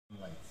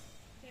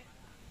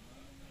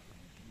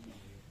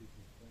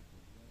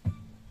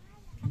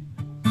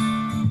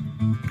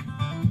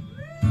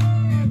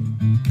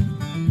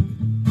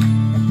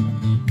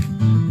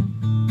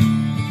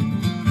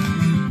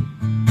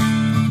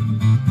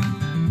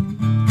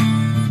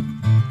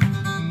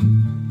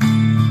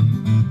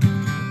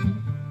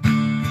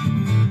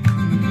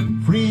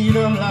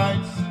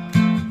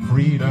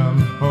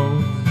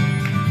hopes.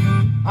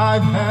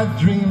 I've had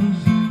dreams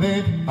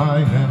that I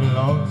have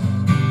lost.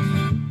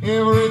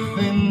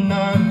 Everything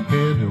I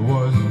had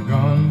was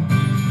gone.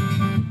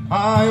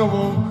 I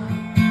awoke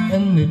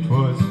and it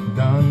was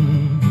done.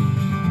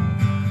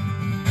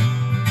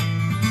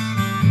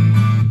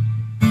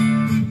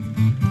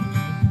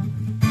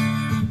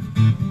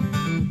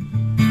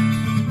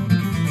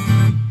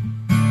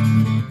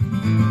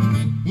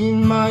 In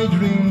my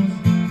dreams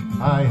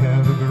I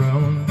have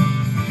grown,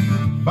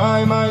 by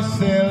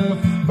myself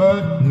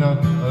but not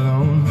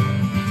alone.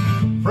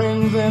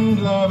 Friends and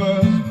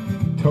lovers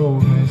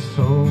told me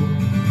so.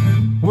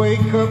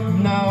 Wake up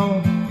now,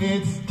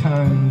 it's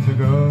time to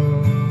go.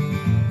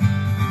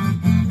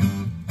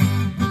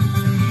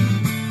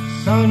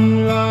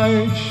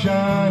 Sunlight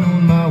shine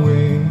on my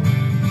way,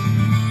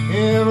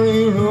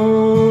 every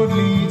road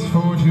leads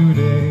for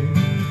today.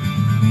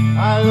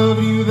 I love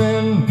you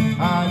then,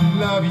 I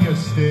love you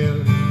still.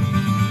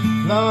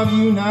 Love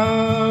you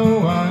now,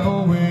 I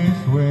always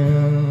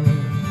will.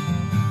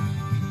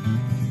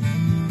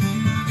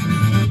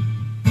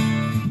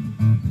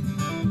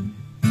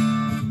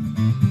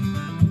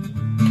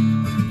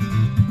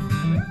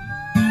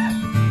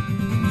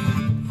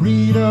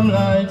 Freedom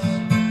lights,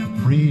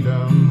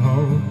 freedom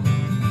hopes.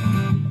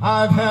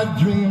 I've had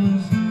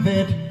dreams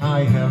that I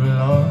have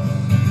lost.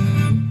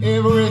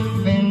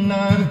 Everything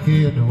I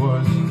had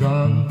was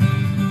gone.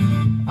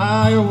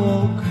 I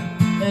awoke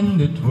and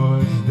it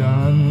was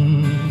done.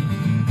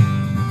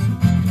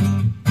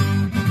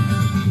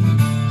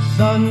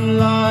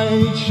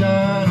 Sunlight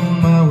shine on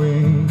my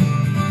way,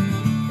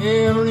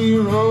 every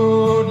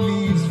road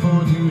leads for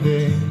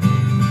today.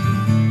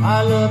 I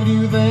loved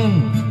you then,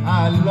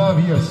 I love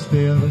you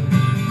still.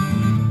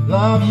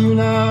 Love you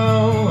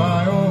now,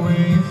 I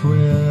always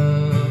will.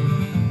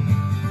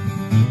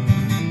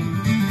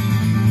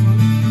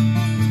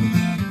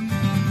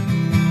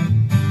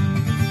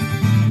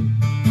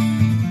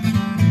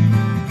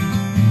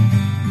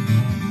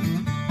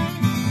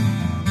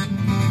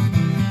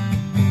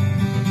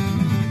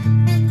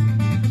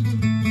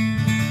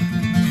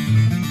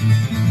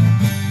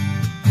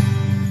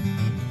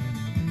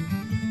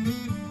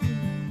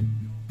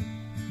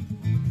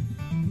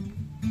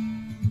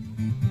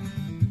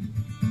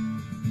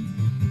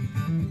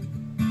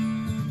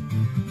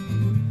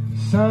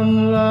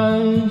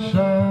 Sunlight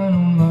shine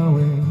on my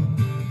way,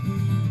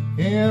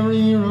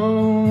 every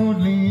road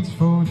leads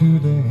for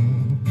today.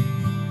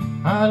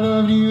 I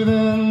love you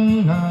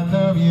then, I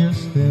love you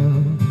still.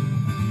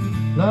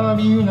 Love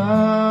you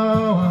now,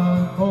 I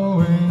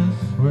always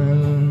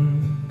will.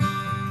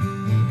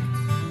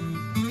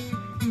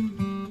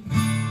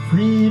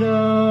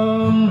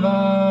 Freedom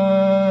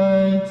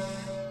lights.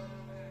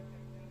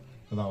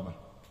 תודה רבה.